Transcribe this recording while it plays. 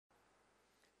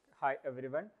Hi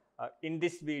everyone. In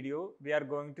this video, we are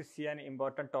going to see an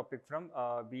important topic from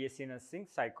BSc Nursing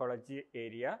Psychology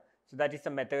area. So that is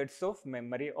the methods of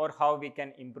memory or how we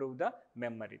can improve the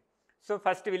memory. So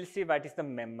first we will see what is the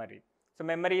memory. So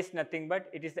memory is nothing but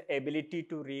it is the ability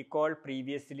to recall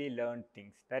previously learned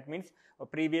things. That means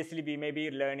previously we may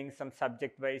be learning some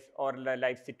subject wise or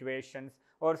life situations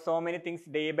or so many things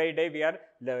day by day we are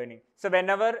learning. So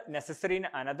whenever necessary in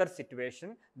another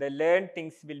situation, the learned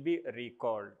things will be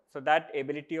recalled. So that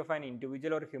ability of an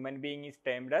individual or human being is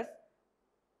termed as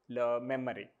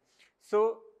memory.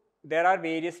 So there are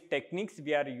various techniques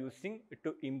we are using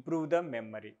to improve the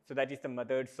memory. So that is the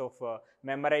methods of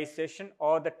memorization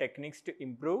or the techniques to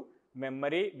improve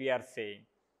memory we are saying.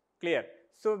 Clear?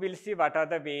 So we'll see what are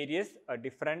the various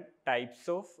different types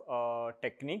of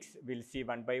techniques. We'll see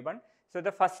one by one. So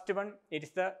the first one, it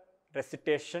is the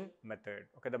recitation method.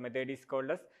 Okay, the method is called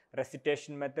as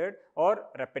recitation method or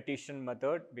repetition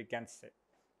method, we can say.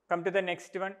 Come to the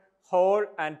next one, whole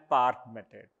and part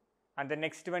method. And the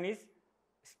next one is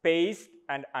spaced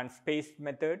and unspaced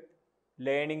method,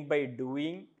 learning by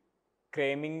doing,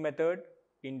 cramming method,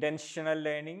 intentional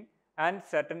learning, and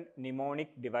certain mnemonic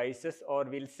devices, or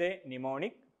we'll say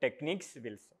mnemonic techniques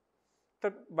we'll say.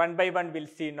 So one by one we'll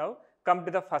see now. Come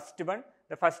to the first one.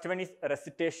 The first one is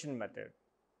recitation method.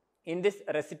 In this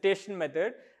recitation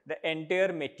method, the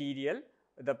entire material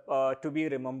to be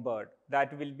remembered,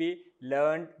 that will be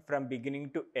learned from beginning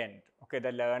to end. Okay,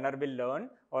 the learner will learn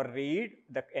or read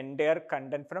the entire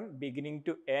content from beginning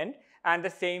to end, and the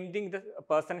same thing the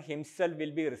person himself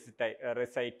will be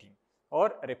reciting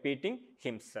or repeating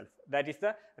himself. That is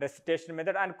the recitation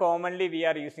method, and commonly we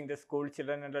are using, the school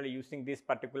children are using this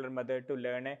particular method to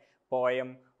learn a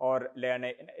poem or learn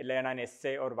an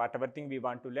essay or whatever thing we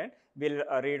want to learn. We'll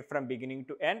read from beginning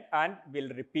to end and we'll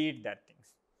repeat that things.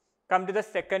 Come to the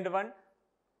second one,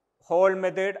 whole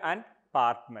method and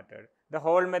part method. The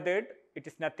whole method, it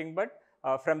is nothing but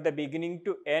from the beginning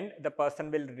to end, the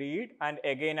person will read, and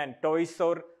again and twice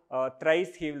or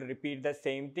thrice he will repeat the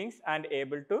same things and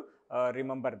able to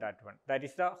remember that one. That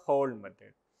is the whole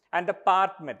method. And the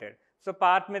part method. So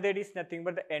part method is nothing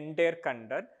but the entire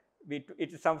content. It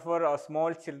is some for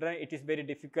small children, it is very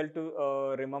difficult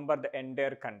to remember the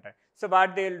entire content. So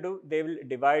what they will do, they will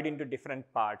divide into different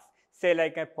parts. Say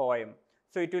like a poem.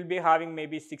 So it will be having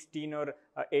maybe 16 or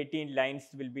 18 lines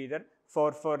will be there,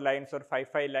 4 lines or 5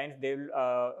 lines. They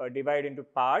will divide into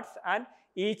parts, and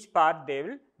each part they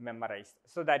will memorize.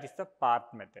 So that is the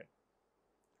part method.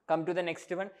 Come to the next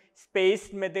one,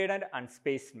 spaced method and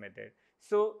unspaced method.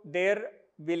 So there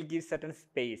will give certain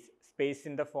space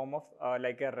in the form of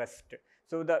like a rest.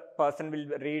 So the person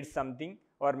will read something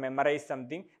or memorize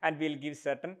something and will give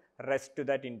certain rest to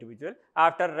that individual.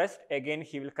 After rest, again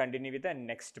he will continue with the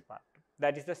next part.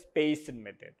 That is the spaced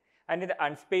method. And in the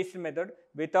unspaced method,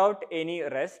 without any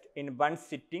rest, in one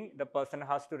sitting, the person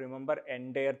has to remember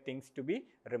entire things to be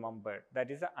remembered.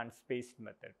 That is the unspaced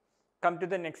method. Come to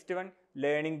the next one,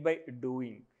 learning by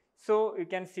doing. So you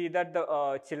can see that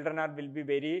the children will be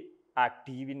very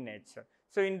active in nature.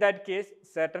 So in that case,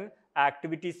 certain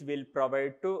activities will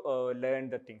provide to learn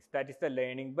the things. That is the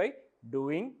learning by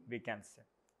doing, we can say.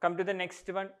 Come to the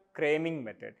next one, cramming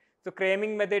method. So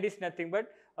cramming method is nothing but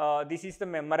this is the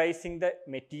memorizing the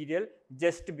material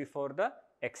just before the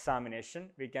examination,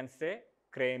 we can say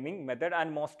cramming method,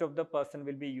 and most of the person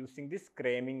will be using this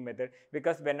cramming method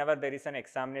because whenever there is an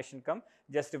examination come,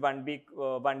 just 1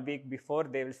 week before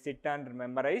they will sit and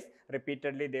memorize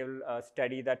repeatedly, they will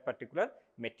study that particular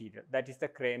material. That is the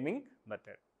cramming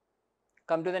method.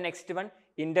 Come to the next one,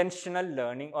 intentional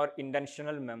learning or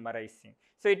intentional memorizing.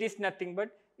 So it is nothing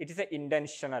but it is a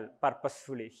intentional,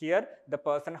 purposefully. Here the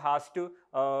person has to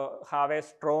have a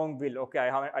strong will. Okay,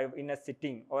 I in a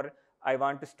sitting, or I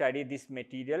want to study this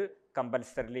material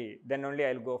compulsorily, then only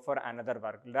I will go for another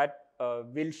work. That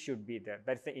will should be there.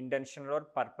 That is the intentional or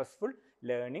purposeful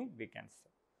learning, we can say.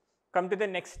 Come to the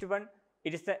next one,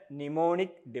 it is the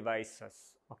mnemonic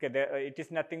devices. Okay, it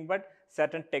is nothing but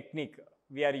certain technique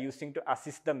we are using to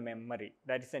assist the memory.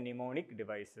 That is the mnemonic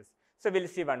devices. So we'll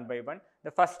see one by one. The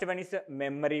first one is a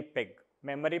memory peg.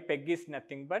 Memory peg is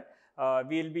nothing but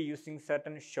we will be using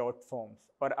certain short forms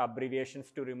or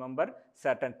abbreviations to remember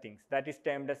certain things. That is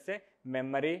termed as a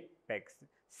memory pegs.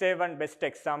 Say one best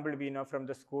example we know from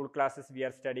the school classes, we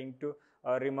are studying to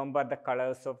remember the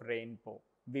colors of rainbow,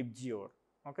 Vibgyor.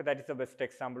 Okay, that is the best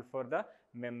example for the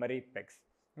memory pegs.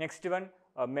 Next one,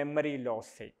 memory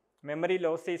loci. Memory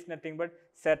loss is nothing but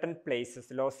certain places.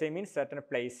 Loss means certain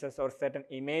places or certain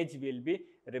image will be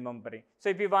remembering. So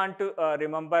if you want to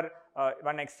remember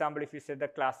one example, if you say the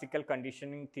classical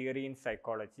conditioning theory in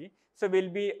psychology, so we'll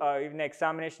be in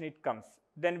examination it comes,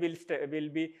 then we'll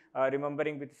be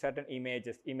remembering with certain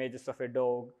images of a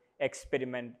dog,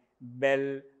 experiment,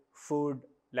 bell, food,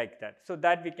 like that. So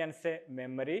that we can say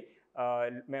memory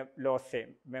loss,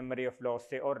 memory of loss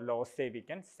or loss we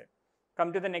can say.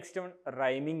 Come to the next one,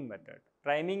 rhyming method.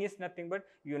 Rhyming is nothing but,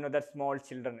 you know, that small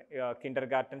children,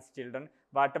 kindergarten children,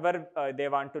 whatever they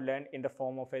want to learn in the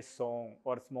form of a song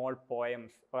or small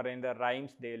poems or in the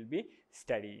rhymes they will be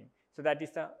studying. So that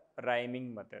is the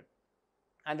rhyming method.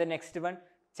 And the next one,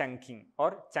 chunking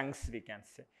or chunks we can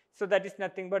say. So that is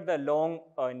nothing but the long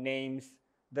names,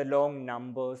 the long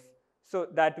numbers. So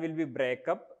that will be break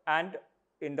up and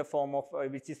in the form of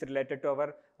which is related to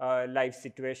our life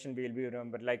situation we will be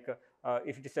remember, like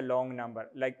if it is a long number,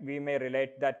 like we may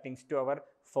relate that things to our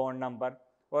phone number,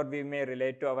 or we may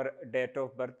relate to our date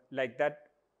of birth, like that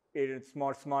in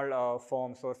small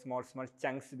forms or small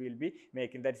chunks we will be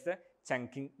making. That is the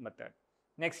chunking method.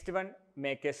 Next one,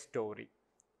 make a story.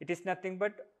 It is nothing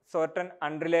but certain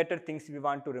unrelated things we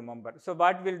want to remember. So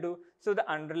what we'll do, so the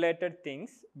unrelated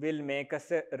things will make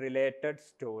us a related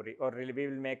story, or we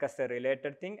will make us a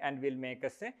related thing and will make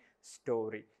us a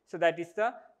story. So that is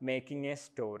the making a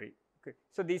story. Okay.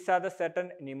 So these are the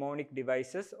certain mnemonic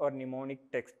devices or mnemonic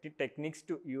techniques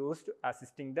to use to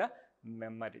assisting the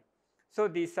memory. So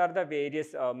these are the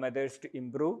various methods to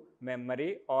improve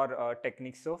memory or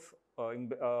techniques of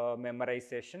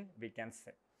memorization we can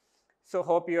say. So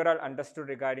hope you are all understood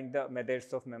regarding the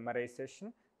methods of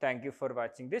memorization. Thank you for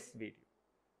watching this video.